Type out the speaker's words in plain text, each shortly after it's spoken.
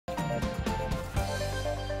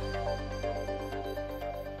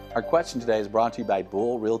Our question today is brought to you by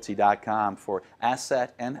bullrealty.com. For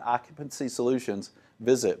asset and occupancy solutions,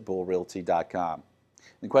 visit bullrealty.com.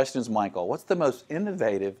 The question is, Michael, what's the most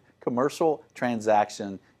innovative commercial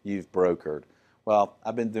transaction you've brokered? Well,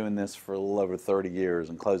 I've been doing this for a little over 30 years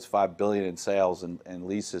and closed $5 billion in sales and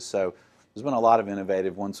leases, so there's been a lot of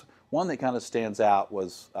innovative ones. One that kind of stands out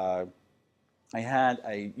was I had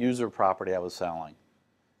a user property I was selling,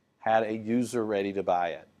 had a user ready to buy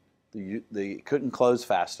it. They couldn't close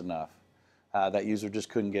fast enough. That user just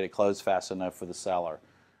couldn't get it closed fast enough for the seller.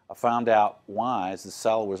 I found out why, as the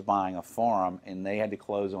seller was buying a farm and they had to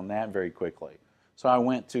close on that very quickly. So I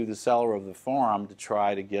went to the seller of the farm to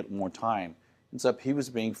try to get more time. Ends up he was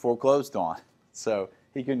being foreclosed on, so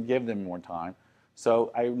he couldn't give them more time. So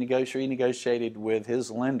I negotiated with his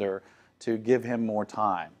lender to give him more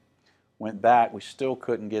time. Went back, we still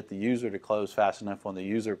couldn't get the user to close fast enough on the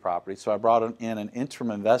user property, so I brought in an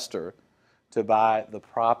interim investor to buy the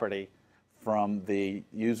property from the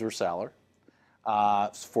user seller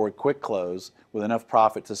for a quick close with enough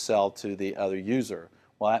profit to sell to the other user.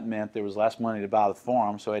 Well, that meant there was less money to buy the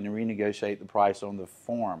farm, so I had to renegotiate the price on the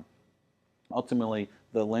farm. Ultimately,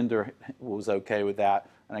 the lender was okay with that,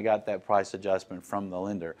 and I got that price adjustment from the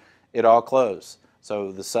lender. It all closed.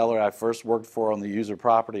 So the seller I first worked for on the user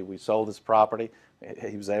property, we sold his property.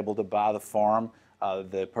 He was able to buy the farm.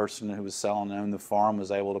 The person who was selling and owned the farm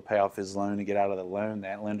was able to pay off his loan and get out of the loan.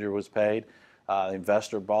 That lender was paid. The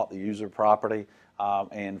investor bought the user property,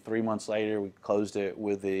 and 3 months later we closed it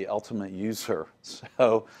with the ultimate user.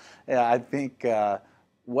 So yeah, I think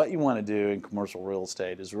what you want to do in commercial real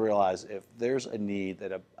estate is realize if there's a need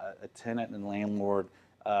that a tenant and landlord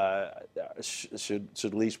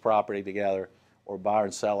should lease property together, or buyer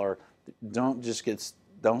and seller, don't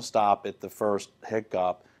stop at the first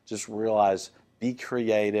hiccup. Just realize, be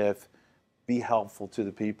creative, be helpful to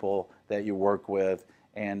the people that you work with,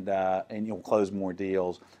 and you'll close more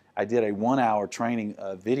deals. I did a 1-hour training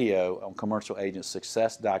video on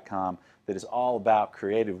commercialagentsuccess.com that is all about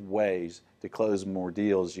creative ways to close more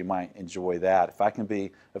deals. You might enjoy that. If I can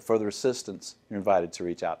be of further assistance, you're invited to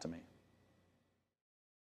reach out to me.